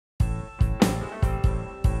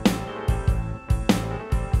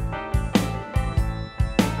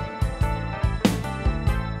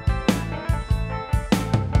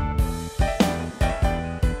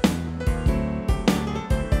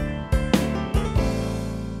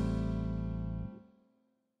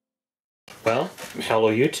Well,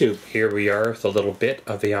 hello YouTube. Here we are with a little bit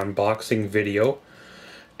of a unboxing video,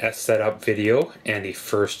 a setup video, and a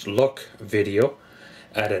first look video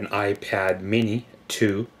at an iPad mini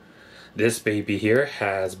 2. This baby here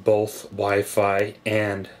has both Wi-Fi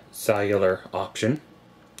and cellular option.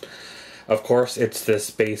 Of course, it's the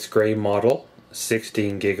space gray model,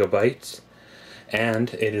 16 gigabytes,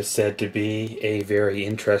 and it is said to be a very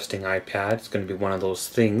interesting iPad. It's going to be one of those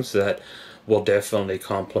things that will definitely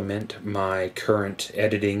complement my current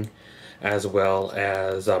editing as well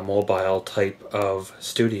as a mobile type of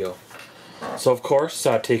studio. So of course,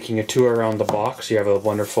 taking a tour around the box, you have a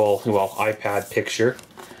wonderful, well, iPad picture.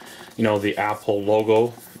 You know, the Apple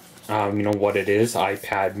logo, you know what it is,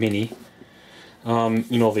 iPad mini. You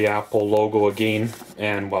know, the Apple logo again,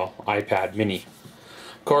 and well, iPad mini.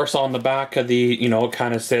 Of course, on the back of the, you know, it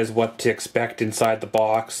kind of says what to expect inside the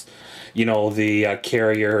box. You know, the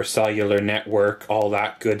carrier, cellular network, all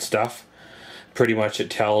that good stuff. Pretty much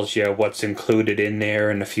it tells you what's included in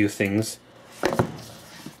there and a few things.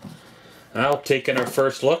 Now, taking our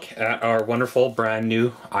first look at our wonderful brand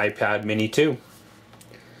new iPad mini 2.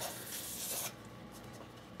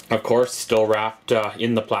 Of course, still wrapped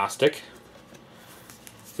in the plastic.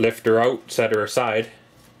 Lift her out, set her aside.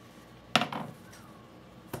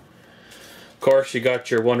 Of course, you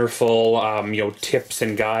got your wonderful, you know, tips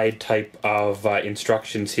and guide type of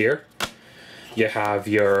instructions here. You have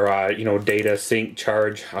your, you know, data sync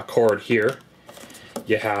charge cord here.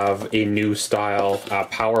 You have a new style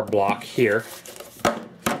power block here.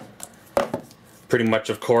 Pretty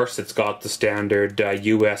much, of course, it's got the standard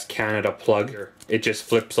US Canada plug. It just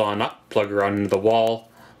flips on up, plug her onto the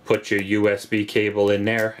wall, put your USB cable in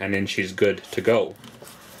there, and then she's good to go.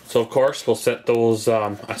 So of course, we'll set those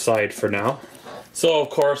aside for now. So of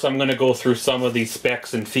course, I'm going to go through some of the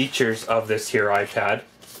specs and features of this here iPad.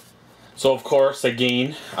 So of course,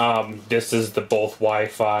 again, this is the both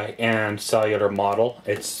Wi-Fi and cellular model.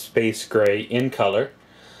 It's space gray in color.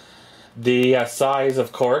 The size,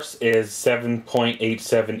 of course, is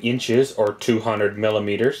 7.87 inches or 200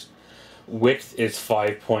 millimeters. Width is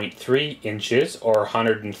 5.3 inches or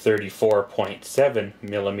 134.7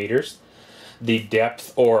 millimeters. The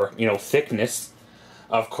depth, or, you know, thickness,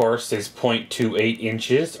 of course, is 0.28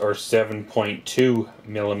 inches or 7.2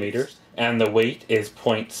 millimeters. And the weight is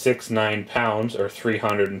 0.69 pounds or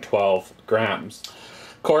 312 grams.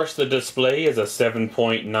 Of course, the display is a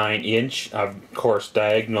 7.9 inch, of course,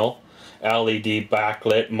 diagonal LED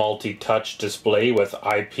backlit multi-touch display with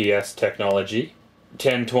IPS technology.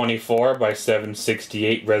 1024 by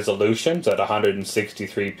 768 resolutions at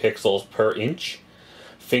 163 pixels per inch.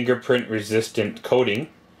 Fingerprint resistant coating.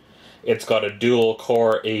 It's got a dual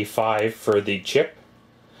core A5 for the chip.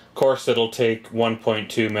 Of course, it'll take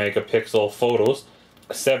 1.2 megapixel photos,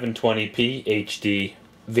 720p HD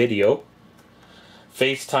video,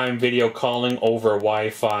 FaceTime video calling over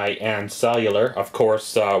Wi-Fi and cellular. Of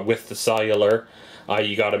course, with the cellular,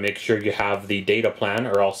 you got to make sure you have the data plan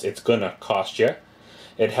or else it's gonna cost you.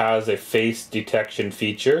 It has a face detection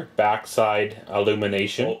feature, backside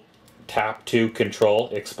illumination, tap to control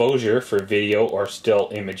exposure for video or still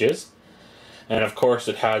images. And of course,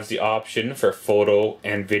 it has the option for photo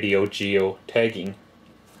and video geo-tagging.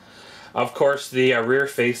 Of course, the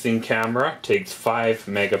rear-facing camera takes 5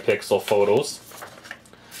 megapixel photos.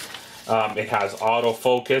 It has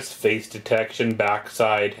autofocus, face detection,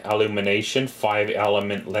 backside illumination,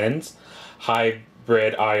 5-element lens,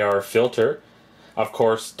 hybrid IR filter. Of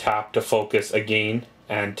course, tap to focus again,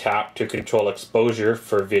 and tap to control exposure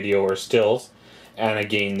for video or stills, and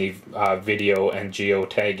again the video and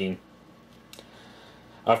geo-tagging.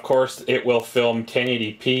 Of course, it will film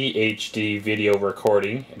 1080p HD video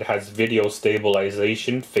recording. It has video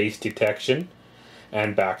stabilization, face detection,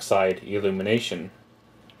 and backside illumination.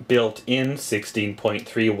 Built-in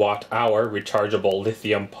 16.3 watt-hour rechargeable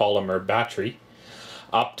lithium polymer battery.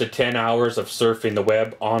 Up to 10 hours of surfing the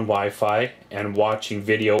web on Wi-Fi and watching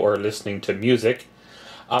video or listening to music.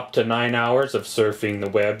 Up to 9 hours of surfing the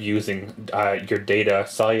web using your data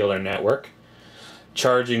cellular network.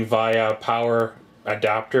 Charging via power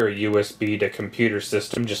adapter or USB to computer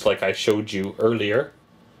system, just like I showed you earlier.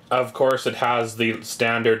 Of course, it has the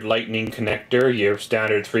standard lightning connector, your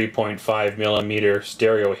standard 3.5 millimeter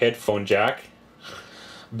stereo headphone jack.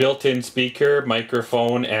 Built-in speaker,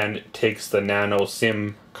 microphone, and takes the nano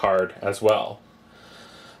SIM card as well.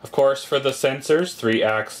 Of course, for the sensors,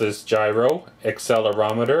 3-axis gyro,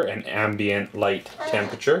 accelerometer, and ambient light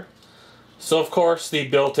temperature. So of course, the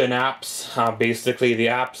built-in apps, basically the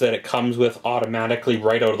apps that it comes with automatically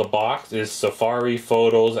right out of the box is Safari,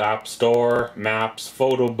 Photos, App Store, Maps,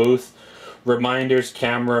 Photo Booth, reminders,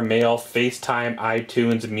 camera, mail, FaceTime,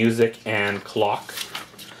 iTunes, music, and clock,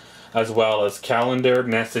 as well as calendar,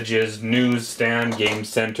 messages, newsstand, game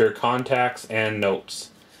center, contacts, and notes.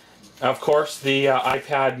 Of course, the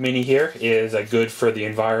iPad mini here is good for the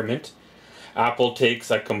environment. Apple takes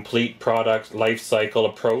a complete product life cycle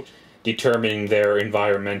approach, determining their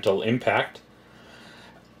environmental impact.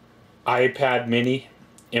 iPad mini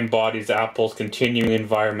embodies Apple's continuing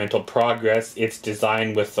environmental progress. It's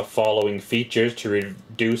designed with the following features to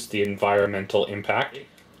reduce the environmental impact: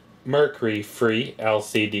 mercury-free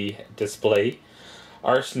LCD display,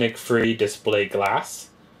 arsenic-free display glass,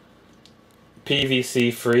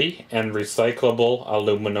 PVC-free and recyclable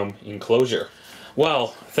aluminum enclosure. Well,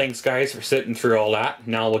 thanks guys for sitting through all that.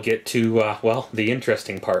 Now we'll get to, well, the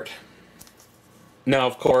interesting part. Now,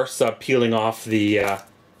 of course, peeling off the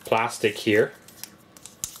plastic here.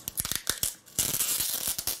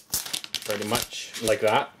 Pretty much like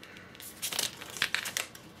that.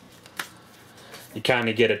 You kind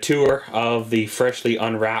of get a tour of the freshly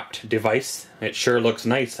unwrapped device. It sure looks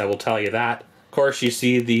nice, I will tell you that. Of course, you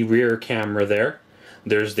see the rear camera there.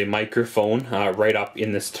 There's the microphone right up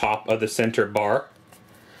in this top of the center bar.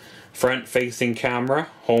 Front-facing camera,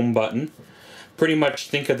 home button. Pretty much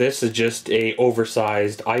think of this as just a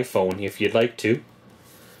oversized iPhone if you'd like to.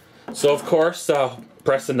 So of course,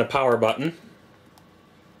 pressing the power button,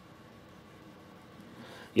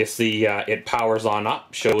 you see it powers on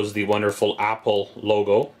up, shows the wonderful Apple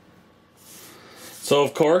logo. So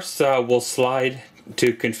of course, we'll slide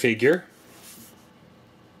to configure.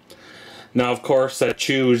 Now of course,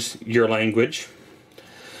 choose your language.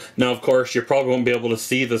 Now of course, you probably won't be able to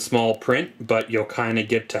see the small print, but you'll kind of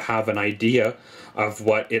get to have an idea of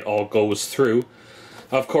what it all goes through.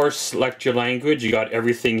 Of course, select your language. You got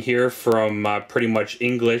everything here from pretty much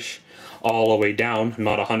English all the way down. I'm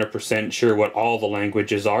not 100% sure what all the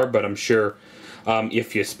languages are, but I'm sure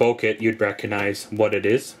if you spoke it, you'd recognize what it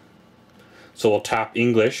is. So we'll tap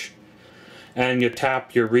English. And you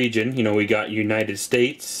tap your region. You know, we got United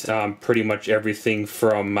States, pretty much everything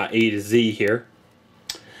from A to Z here.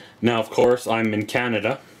 Now, of course, I'm in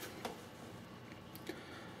Canada.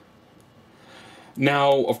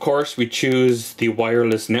 Now, of course, we choose the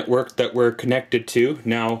wireless network that we're connected to.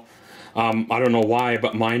 Now, I don't know why,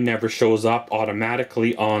 but mine never shows up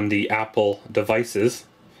automatically on the Apple devices.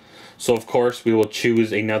 So, of course, we will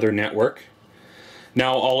choose another network.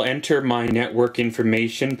 Now I'll enter my network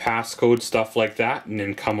information, passcode, stuff like that, and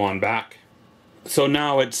then come on back. So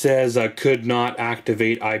now it says could not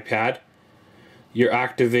activate iPad. Your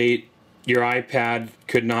iPad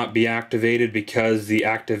could not be activated because the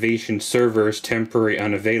activation server is temporarily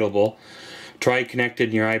unavailable. Try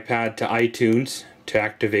connecting your iPad to iTunes to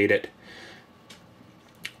activate it.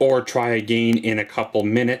 Or try again in a couple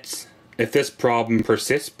minutes. If this problem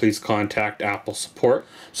persists, please contact Apple support.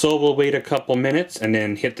 So we'll wait a couple minutes and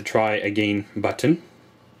then hit the try again button.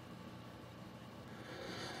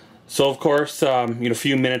 So of course, a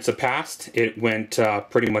few minutes have passed. It went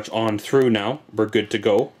pretty much on through now. We're good to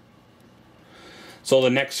go. So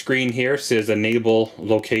the next screen here says enable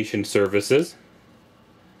location services.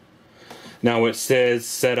 Now it says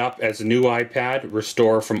set up as new iPad,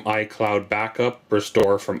 restore from iCloud backup,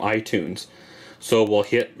 restore from iTunes. So we'll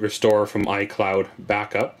hit restore from iCloud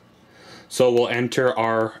backup. So we'll enter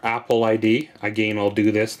our Apple ID. Again, I'll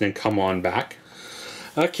do this and then come on back.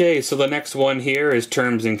 Okay, so the next one here is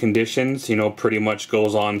terms and conditions. You know, pretty much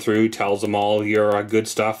goes on through, tells them all your good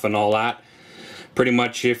stuff and all that. Pretty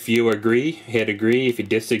much if you agree, hit agree. If you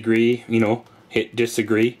disagree, hit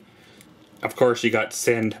disagree. Of course, you got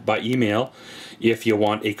send by email if you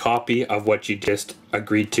want a copy of what you just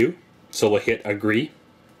agreed to. So we'll hit agree.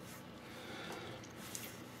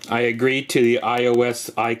 I agree to the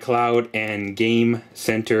iOS, iCloud, and Game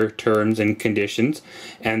Center terms and conditions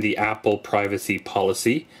and the Apple privacy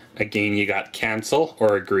policy. Again, you got cancel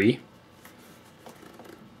or agree.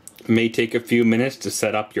 It may take a few minutes to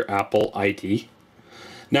set up your Apple ID.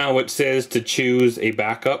 Now it says to choose a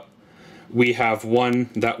backup. We have one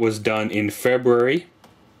that was done in February,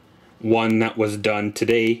 one that was done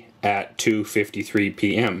today at 2:53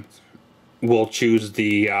 p.m. We'll choose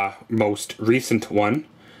the most recent one,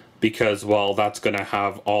 because, well, that's going to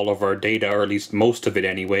have all of our data, or at least most of it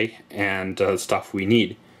anyway, and stuff we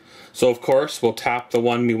need. So, of course, we'll tap the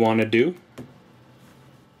one we want to do.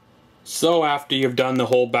 So, after you've done the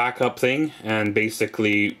whole backup thing, and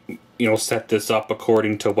basically, set this up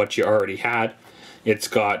according to what you already had, it's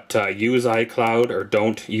got use iCloud or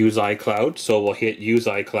don't use iCloud, so we'll hit use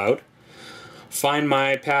iCloud. Find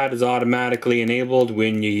My iPad is automatically enabled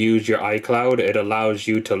when you use your iCloud. It allows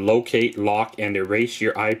you to locate, lock, and erase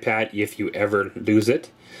your iPad if you ever lose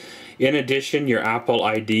it. In addition, your Apple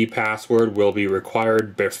ID password will be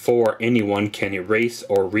required before anyone can erase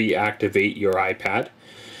or reactivate your iPad.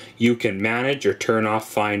 You can manage or turn off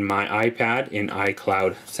Find My iPad in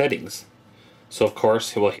iCloud settings. So of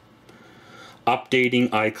course, we'll updating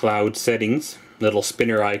iCloud settings, little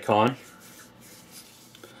spinner icon.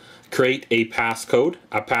 Create a passcode.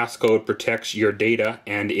 A passcode protects your data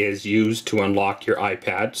and is used to unlock your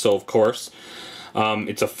iPad. So of course,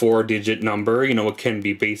 it's a 4-digit number. You know, it can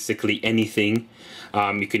be basically anything.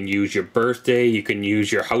 You can use your birthday, you can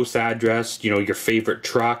use your house address, you know, your favorite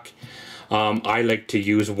truck. I like to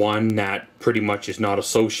use one that pretty much is not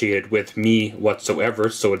associated with me whatsoever,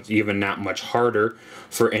 so it's even that much harder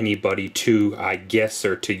for anybody to guess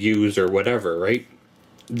or to use or whatever, right?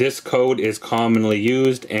 This code is commonly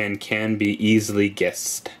used and can be easily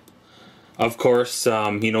guessed. Of course,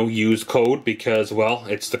 you know, use code because, well,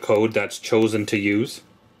 it's the code that's chosen to use.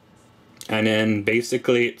 And then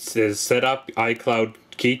basically it says set up iCloud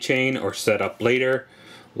keychain or set up later.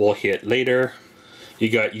 We'll hit later. You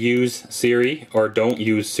got use Siri or don't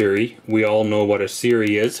use Siri. We all know what a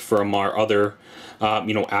Siri is from our other,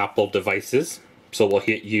 you know, Apple devices. So we'll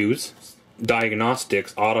hit use.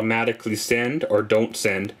 Diagnostics, automatically send or don't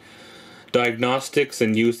send. Diagnostics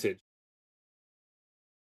and usage.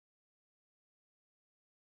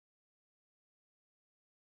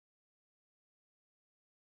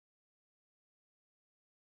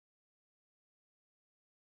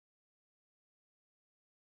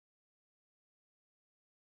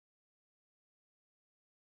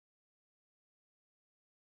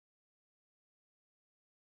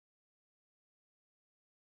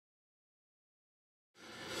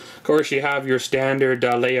 Of course, you have your standard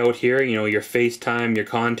layout here, you know, your FaceTime, your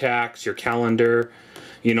contacts, your calendar,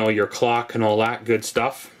 you know, your clock and all that good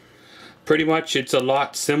stuff. Pretty much it's a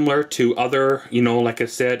lot similar to other, you know, like I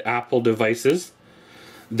said, Apple devices.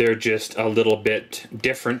 They're just a little bit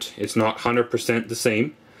different. It's not 100% the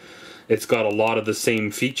same. It's got a lot of the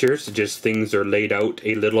same features, just things are laid out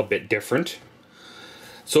a little bit different.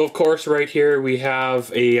 So of course right here we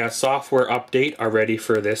have a software update already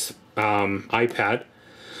for this iPad.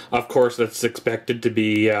 Of course, that's expected to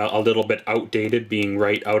be a little bit outdated, being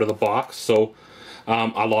right out of the box. So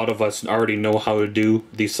a lot of us already know how to do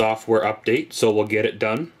the software update, so we'll get it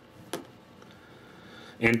done.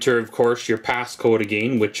 Enter, of course, your passcode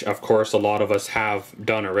again, which of course a lot of us have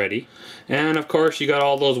done already. And of course, you got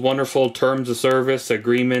all those wonderful terms of service,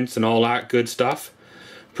 agreements, and all that good stuff.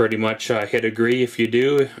 Pretty much hit agree if you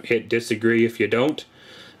do, hit disagree if you don't,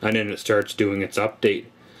 and then it starts doing its update.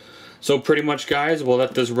 So pretty much, guys, we'll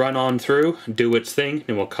let this run on through, do its thing,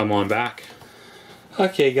 and we'll come on back.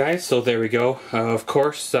 Okay guys, so there we go. Of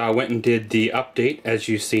course, went and did the update as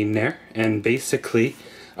you've seen there, and basically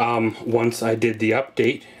once I did the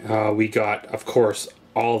update, we got, of course,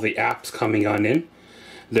 all the apps coming on in.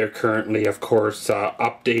 They're currently, of course,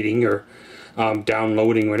 updating or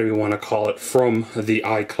downloading, whatever you want to call it, from the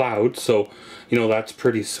iCloud. So, you know, that's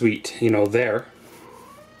pretty sweet, you know, there.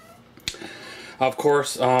 Of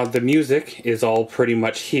course, the music is all pretty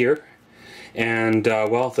much here, and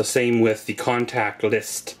well, the same with the contact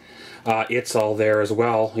list. It's all there as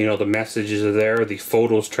well. You know, the messages are there, the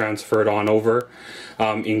photos transferred on over,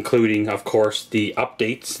 including, of course, the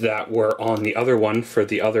updates that were on the other one for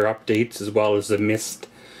the other updates, as well as the missed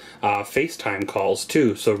FaceTime calls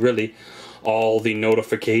too. So really, all the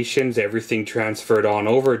notifications, everything transferred on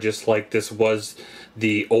over, just like this was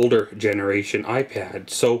the older generation iPad.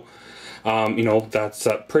 So you know, that's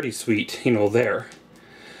pretty sweet, you know, there.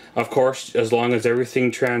 Of course, as long as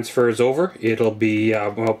everything transfers over, it'll be,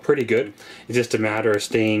 well, pretty good. It's just a matter of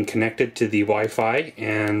staying connected to the Wi-Fi,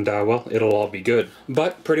 and, well, it'll all be good.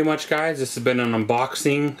 But pretty much, guys, this has been an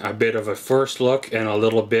unboxing, a bit of a first look, and a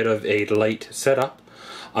little bit of a light setup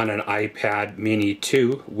on an iPad Mini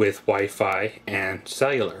 2 with Wi-Fi and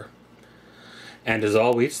cellular. And as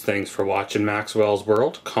always, thanks for watching Maxwell's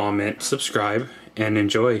World. Comment, subscribe, and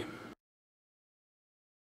enjoy.